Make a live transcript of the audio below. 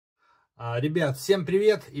Ребят, всем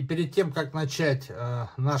привет! И перед тем, как начать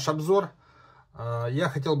наш обзор, я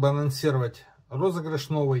хотел бы анонсировать розыгрыш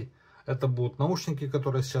новый. Это будут наушники,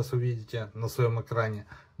 которые сейчас вы видите на своем экране.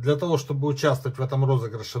 Для того, чтобы участвовать в этом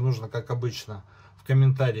розыгрыше, нужно, как обычно, в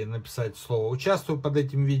комментарии написать слово «Участвую» под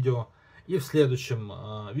этим видео. И в следующем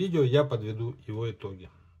видео я подведу его итоги.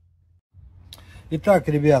 Итак,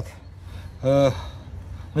 ребят,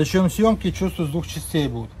 начнем съемки. Чувствую, с двух частей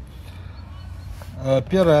будет.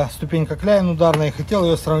 Первая ступенька Klein ударная, хотел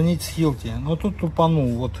ее сравнить с Hilti, но тут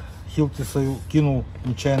тупанул. Вот Hilti свою кинул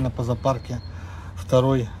нечаянно по запарке,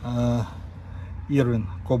 второй Irwin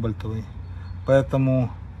кобальтовый.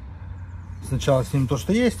 Поэтому сначала снимем то,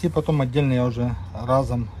 что есть, и потом отдельно я уже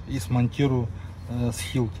разом и смонтирую с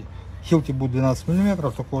Hilti. Hilti будет 12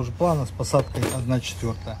 мм, такого же плана, с посадкой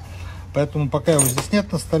 1/4. Поэтому пока его здесь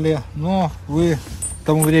нет на столе, но вы к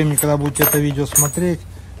тому времени, когда будете это видео смотреть,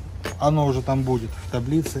 оно уже там будет в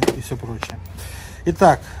таблице и все прочее.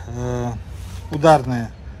 Итак,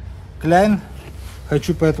 ударная Klein.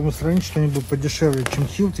 Хочу поэтому сравнить что-нибудь подешевле, чем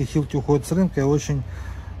Hilti. Hilti уходит с рынка и очень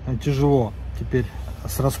тяжело теперь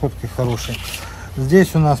с расходкой хорошей.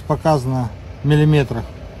 Здесь у нас показано в миллиметрах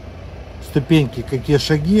ступеньки, какие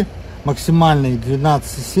шаги. Максимальный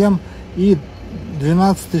 12,7 и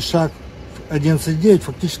 12 шаг 11,9,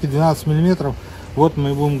 фактически 12 миллиметров. Вот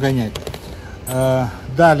мы будем гонять.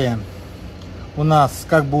 Далее у нас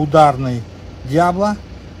как бы ударный Diablo,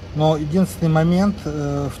 но единственный момент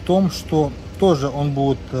в том, что тоже он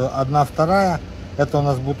будет 1/2, это у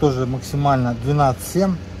нас будет тоже максимально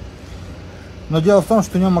 12,7, но дело в том,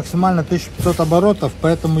 что у него максимально 1500 оборотов,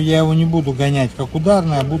 поэтому я его не буду гонять как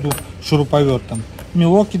ударный, а буду шуруповертом.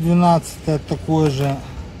 Milwaukee 12 такой же,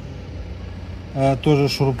 тоже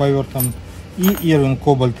шуруповертом, и Irwin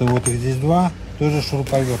кобальтовый, вот их здесь два, тоже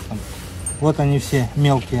шуруповертом. Вот они все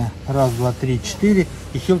мелкие. Раз, два, три, 4.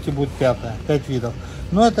 И Hilti будет 5. 5 видов.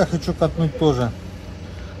 Но это я хочу катнуть тоже.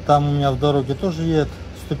 Там у меня в дороге тоже едет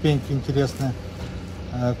ступеньки интересные.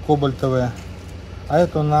 Кобальтовые. А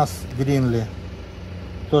это у нас Гринли.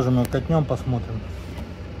 Тоже мы катнем, посмотрим.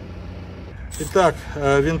 Итак,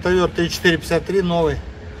 винтовер 3453 новый.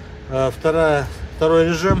 Второй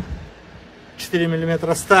режим. 4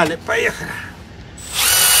 мм стали. Поехали!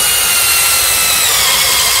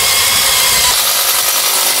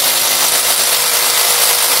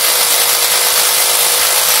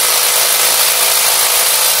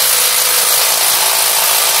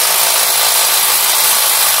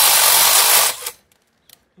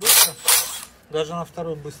 Быстро. Даже на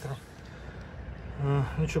второй быстро.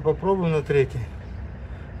 Ну что, попробуем на третий.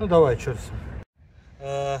 Ну давай, черт с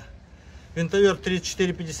ним. Винтовер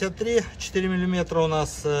 3453, 4 мм у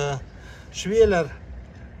нас швеллер.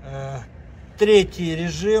 Третий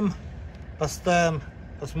режим. Поставим,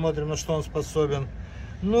 посмотрим, на что он способен.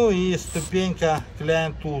 Ну и ступенька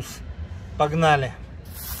Klein. Погнали.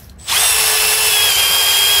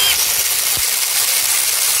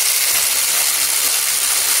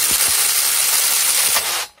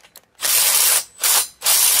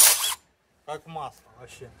 Как масло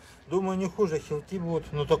вообще. Думаю, не хуже Hilti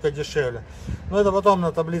будет, но только дешевле. Но это потом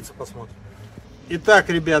на таблице посмотрим. Итак,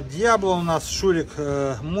 ребят, Diablo у нас шурик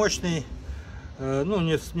мощный. Ну,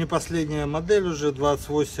 не последняя модель уже,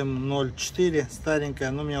 2804,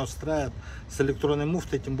 старенькая, но меня устраивает. С электронной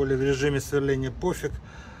муфтой, тем более в режиме сверления пофиг.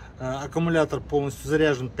 Аккумулятор полностью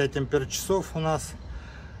заряжен, 5 ампер-часов у нас.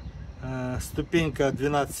 Ступенька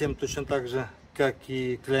 12,7, точно так же, как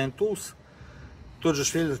и Klein. Тот же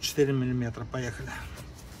швеллер 4 мм. Поехали.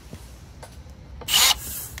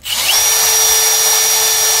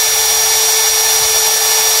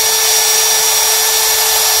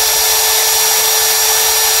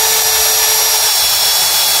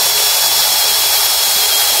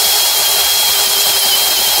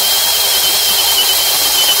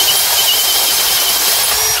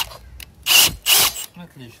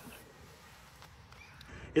 Отлично.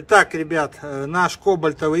 Итак, ребят, наш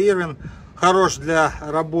кобальтовый Irwin хорош для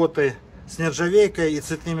работы с нержавейкой и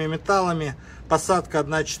цветными металлами. Посадка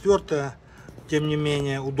 1/4, тем не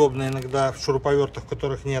менее удобно иногда в шуруповертах, в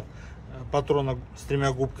которых нет патрона с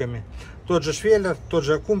 3 губками. Тот же швеллер, тот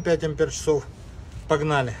же аккум 5 ампер-часов.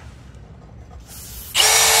 Погнали.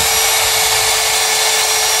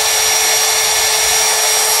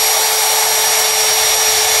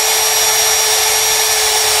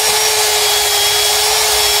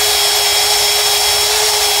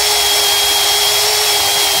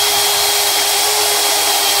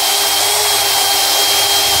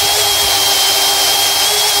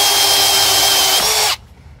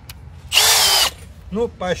 Ну,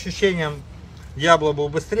 по ощущениям, Diablo был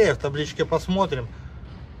быстрее, в табличке посмотрим.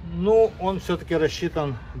 Ну, он все-таки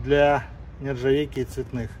рассчитан для нержавейки и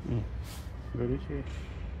цветных.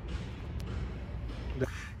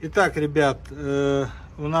 Итак, ребят,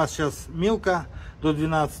 у нас сейчас милка до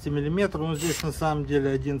 12 миллиметров, но здесь на самом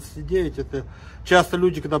деле 11,9. Это часто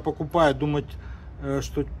люди, когда покупают, думают,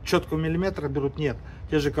 что четко в миллиметрах берут. Нет,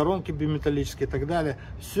 те же коронки биметаллические и так далее.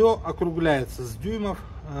 Все округляется с дюймов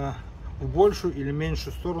в большую или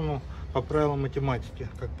меньшую сторону по правилам математики,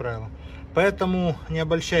 как правило. Поэтому не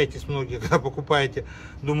обольщайтесь многие, когда покупаете,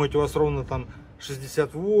 думаете, у вас ровно там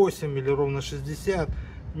 68 или ровно 60.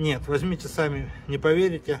 Нет, возьмите сами, не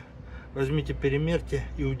поверите, возьмите, перемерьте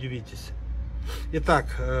и удивитесь. Итак,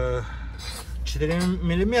 4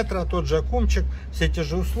 миллиметра, тот же окунчик, все те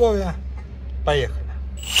же условия. Поехали.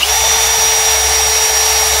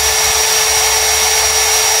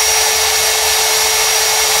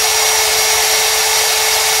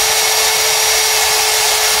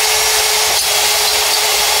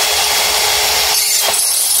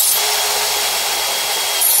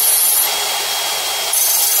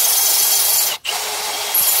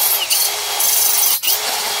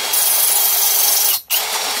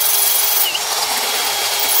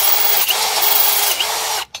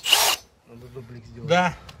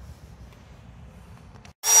 Да.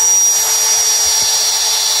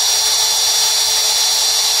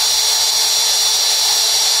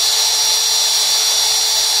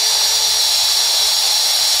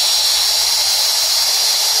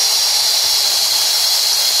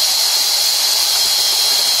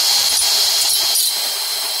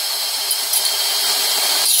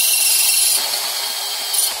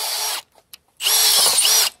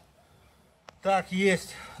 Так,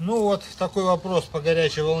 есть. Ну вот такой вопрос по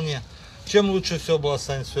горячей волне. Чем лучше всего было,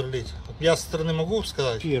 Сань, сверлить? Я со стороны могу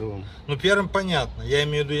сказать? Первым. Ну, первым понятно. Я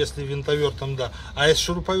имею в виду, если винтовертом, да. А если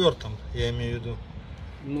шуруповертом, я имею в виду.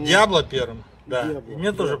 Ну, Диабло первым. Да. Диабло,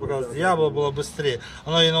 Мне тоже показалось, Диабло было быстрее.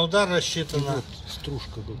 Оно и на удар рассчитано. Вот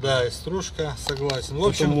стружка была. Да, и стружка, согласен. В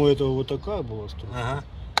общем, у этого вот такая была стружка. Ага.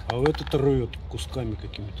 А у этот рвет кусками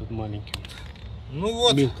какими-то маленькими. Ну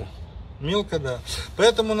вот. Милка. Милка, да.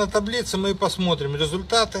 Поэтому на таблице мы и посмотрим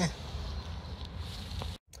результаты.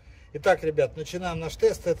 Итак, ребят, начинаем наш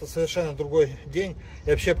тест. Это совершенно другой день.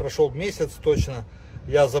 И вообще прошел месяц точно.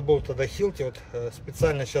 Я забыл тогда Hilti. Вот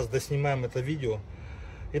специально сейчас доснимаем это видео.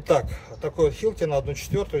 Итак, такой вот Hilti на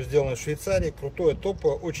 1/4 сделано в Швейцарии. Крутое,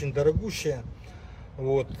 топовое, очень дорогущее.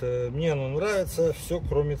 Вот, мне оно нравится, все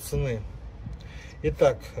кроме цены.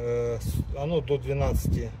 Итак, оно до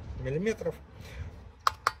 12 миллиметров.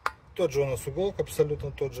 Тот же у нас уголок,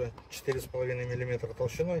 абсолютно тот же, 4,5 миллиметра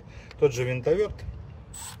толщиной. Тот же винтоверт,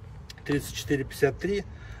 34,53,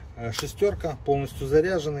 шестерка, полностью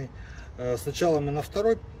заряженный. Сначала мы на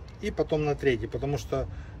второй и потом на третий, потому что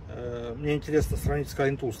мне интересно сравнить с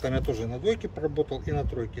Klein Tools. Там я тоже на двойке поработал и на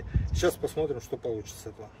тройке. Сейчас посмотрим, что получится с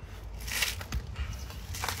этого.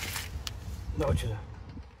 Давай сюда.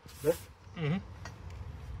 Да? Угу.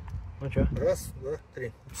 Ну что? Раз, два,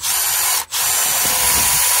 три.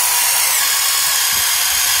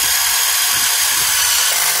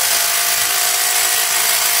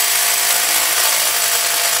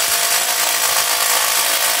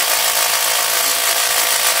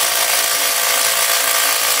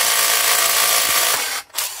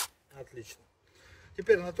 Отлично.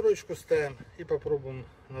 Теперь на троечку ставим и попробуем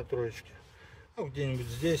на троечке. Ну, где-нибудь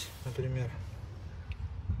здесь, например.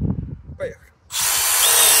 Поехали.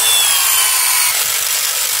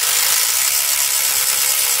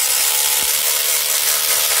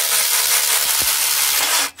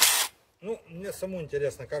 Ну, мне самому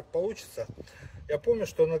интересно, как получится. Я помню,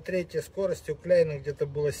 что на третьей скорости у Klein где-то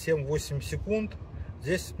было 7-8 секунд.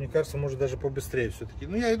 Здесь, мне кажется, может даже побыстрее все-таки.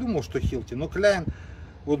 Ну, я и думал, что Hilti. Но Klein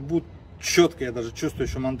вот будет четко, я даже чувствую,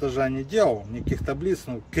 что монтажа не делал. Никаких таблиц.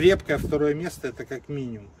 Ну, крепкое второе место, это как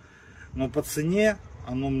минимум. Но по цене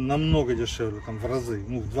оно намного дешевле, там в разы.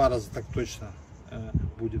 Ну, в 2 раза так точно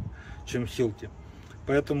будет, чем Hilti.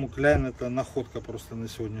 Поэтому Klein это находка просто на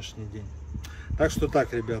сегодняшний день. Так что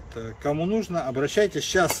так, ребят, кому нужно, обращайтесь.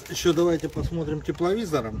 Сейчас еще давайте посмотрим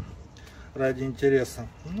тепловизором ради интереса.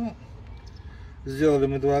 Ну, сделали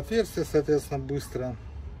мы 2 отверстия, соответственно, быстро,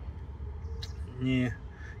 не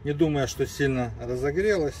думая, что сильно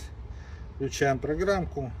разогрелось. Включаем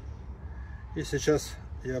программку. И сейчас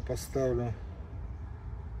я поставлю,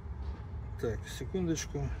 так,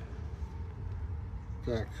 секундочку.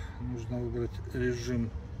 Так, нужно выбрать режим.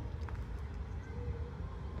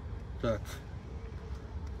 Так,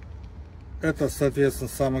 это, соответственно,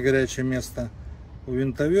 самое горячее место у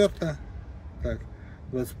винтоверта. Так,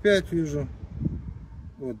 25 вижу.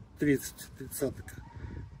 Вот 30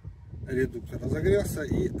 редуктор разогрелся,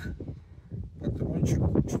 и патрончик чуть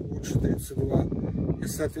больше 32. И,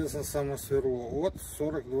 соответственно, само сверло от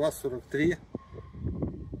 42-43.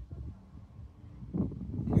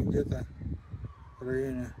 Где-то в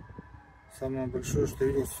районе, самое большое, что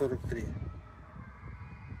я видел, 43.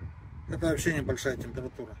 Это вообще небольшая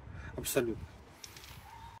температура, абсолютно.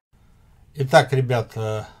 Итак, ребят,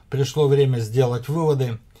 пришло время сделать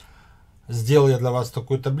выводы. Сделал я для вас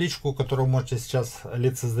такую табличку, которую можете сейчас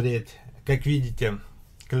лицезреть. Как видите,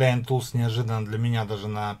 Klein Tools неожиданно для меня даже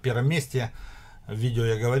на первом месте. В видео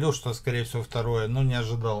я говорил, что скорее всего второе, но не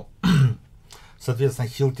ожидал. Соответственно,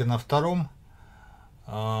 Hilti на втором.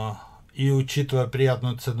 И учитывая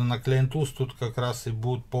приятную цену на Klein Tools, тут как раз и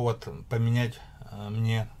будет повод поменять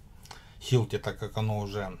мне Hilti, так как оно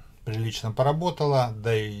уже прилично поработало.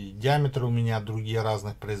 Да и диаметры у меня другие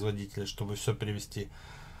разных производителей, чтобы все привести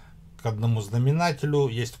к одному знаменателю.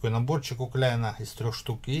 Есть такой наборчик у Klein из 3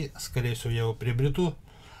 штук, и скорее всего я его приобрету.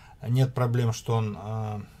 Нет проблем, что он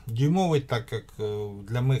дюймовый, так как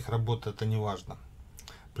для моих работ это не важно.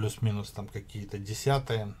 Плюс-минус там какие-то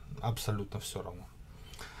десятые, абсолютно все равно.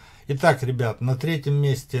 Итак, ребят, на третьем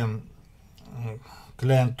месте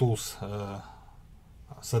Klein Tools,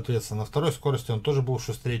 соответственно, на второй скорости. Он тоже был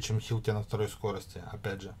шустрее, чем Hilti на второй скорости.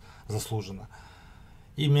 Опять же, заслуженно.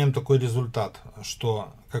 И имеем такой результат,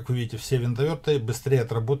 что, как вы видите, все винтоверты быстрее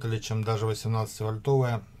отработали, чем даже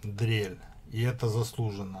 18-вольтовая дрель. И это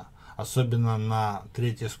заслуженно. Особенно на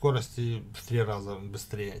третьей скорости в 3 раза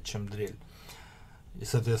быстрее, чем дрель. И,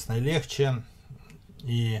 соответственно, легче.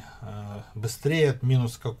 И быстрее.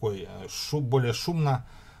 Минус какой? Более шумно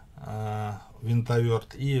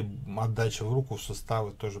винтоверт. И отдача в руку, в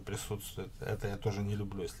суставы тоже присутствует. Это я тоже не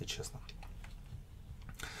люблю, если честно.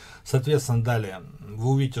 Соответственно, далее вы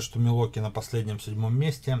увидите, что Milwaukee на последнем 7-м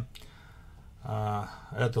месте.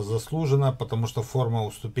 Это заслуженно, потому что форма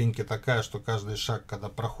у ступеньки такая, что каждый шаг, когда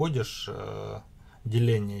проходишь,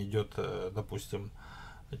 деление идет, допустим,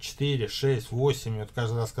 4, 6, 8. И вот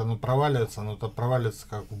каждый раз, когда оно проваливается, оно проваливается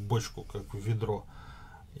как в бочку, как в ведро.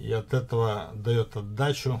 И от этого дает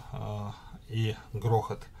отдачу и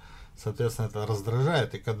грохот. Соответственно, это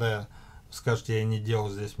раздражает. И когда скажете, я не делал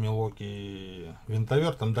здесь Milwaukee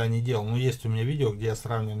винтовертом, да, не делал. Но есть у меня видео, где я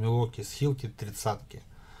сравниваю Milwaukee с Hilti 30-ки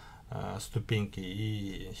ступеньки.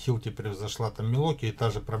 И Hilti превзошла там Milwaukee. И та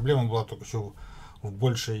же проблема была, только еще в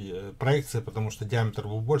большей проекции, потому что диаметр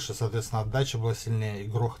был больше, соответственно, отдача была сильнее и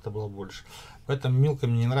грохота было больше. Поэтому Milwaukee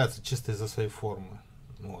мне не нравится чисто из-за своей формы.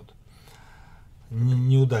 Вот.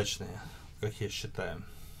 Неудачные, как я считаю.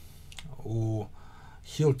 У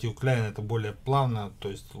Hilti, у Klein это более плавно, то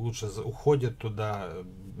есть лучше уходит туда,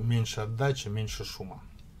 меньше отдачи, меньше шума.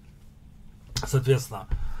 Соответственно,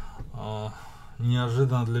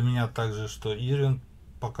 неожиданно для меня также, что Irwin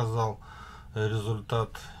показал результат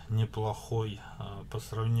неплохой по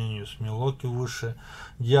сравнению с Milwaukee выше.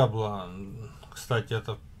 Diablo, кстати,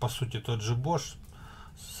 это по сути тот же Bosch.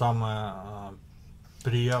 Самый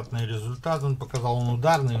приятный результат он показал. Он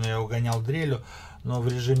ударный, но я угонял дрелью. Но в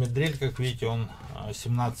режиме дрель, как видите, он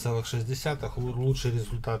 17,6. Лучший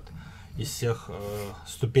результат из всех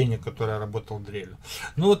ступенек, которые я работал дрелью.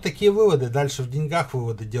 Ну вот такие выводы. Дальше в деньгах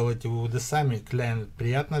выводы. Делайте выводы сами. Klein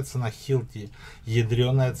приятная цена, Hilti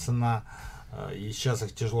ядреная цена. И сейчас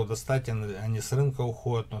их тяжело достать, они с рынка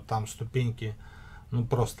уходят, но там ступеньки, ну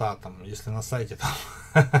просто атом. Если на сайте там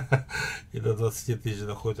и до 20 тысяч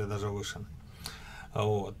доходит, и даже выше.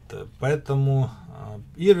 Вот. Поэтому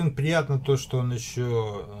Irwin приятно то, что он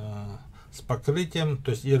еще с покрытием.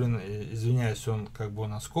 То есть Irwin, извиняюсь, он как бы у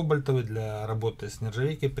нас кобальтовый, для работы с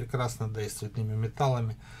нержавейкой прекрасно, да и с цветными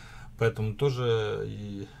металлами. Поэтому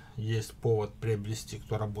тоже есть повод приобрести,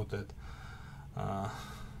 кто работает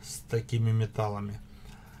с такими металлами.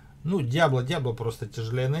 Ну, Diablo просто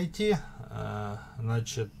тяжелее найти.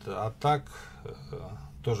 Значит, а так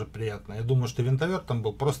тоже приятно. Я думаю, что винтовертом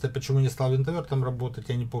был. Просто почему не стал винтовертом работать,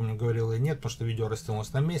 я не помню, говорил или нет, потому что видео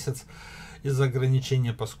растянулось на месяц из-за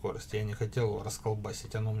ограничения по скорости. Я не хотел его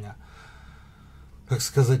расколбасить. Оно у меня, как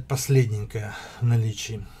сказать, последненькое в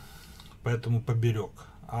наличии. Поэтому поберег.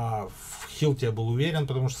 А в Hilti я был уверен,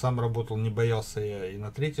 потому что сам работал, не боялся я и на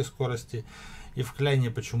 3-й скорости. И в Klein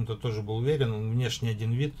почему-то тоже был уверен. Внешний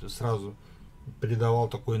один вид сразу придавал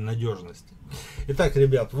такой надежности. Итак,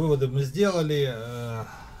 ребят, выводы мы сделали.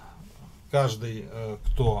 Каждый,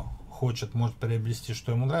 кто хочет, может приобрести,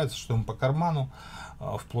 что ему нравится, что ему по карману.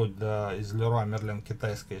 Вплоть до из Leroy Merlin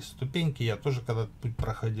китайской ступеньки. Я тоже когда путь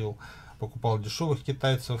проходил, покупал дешевых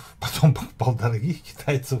китайцев, потом покупал дорогих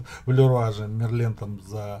китайцев в Leroy же. Merlin там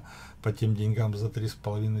по тем деньгам за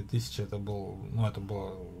 3500. Это был, ну, это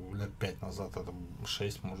было лет 5 назад, это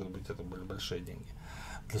 6, может быть, это были большие деньги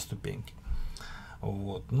для ступеньки.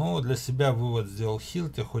 Вот. Но для себя вывод сделал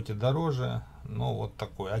Hilti, хоть и дороже, но вот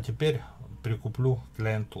такой. А теперь прикуплю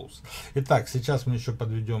Klein Tools. Итак, сейчас мы еще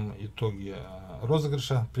подведем итоги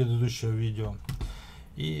розыгрыша предыдущего видео.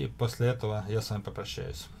 И после этого я с вами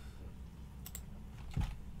попрощаюсь.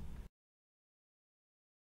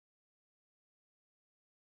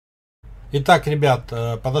 Итак, ребят,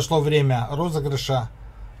 подошло время розыгрыша.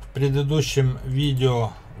 В предыдущем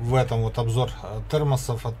видео, в этом вот обзор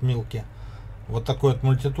термосов от Milwaukee, вот такой вот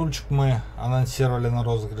мультитульчик мы анонсировали на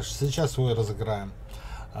розыгрыш. Сейчас его и разыграем.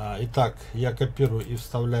 Итак, я копирую и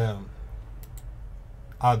вставляю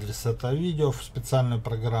адрес этого видео в специальную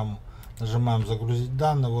программу. Нажимаем загрузить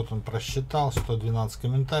данные. Вот он просчитал. 112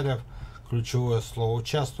 комментариев. Ключевое слово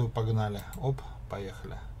участвую. Погнали. Оп,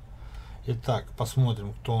 поехали. Итак,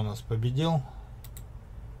 посмотрим, кто у нас победил.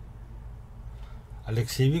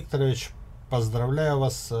 Алексей Викторович, поздравляю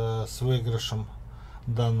вас с выигрышем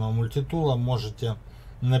данного мультитула. Можете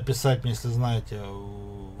написать мне, если знаете,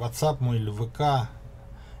 в WhatsApp мой или в ВК.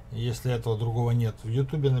 Если этого другого нет, в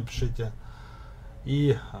YouTube напишите.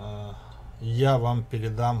 И я вам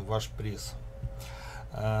передам ваш приз.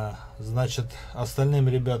 Значит, остальным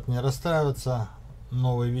ребят не расстраиваться.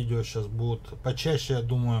 Новые видео сейчас будут почаще, я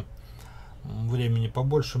думаю. Времени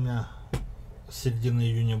побольше у меня с середины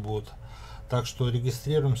июня будут. Так что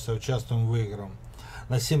регистрируемся, участвуем, выиграем.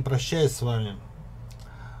 На сим прощаюсь с вами.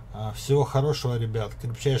 Всего хорошего, ребят.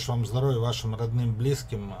 Крепчайшего вам здоровья, вашим родным,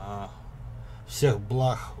 близким. Всех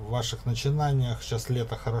благ в ваших начинаниях. Сейчас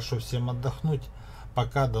лето, хорошо всем отдохнуть.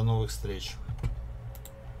 Пока, до новых встреч.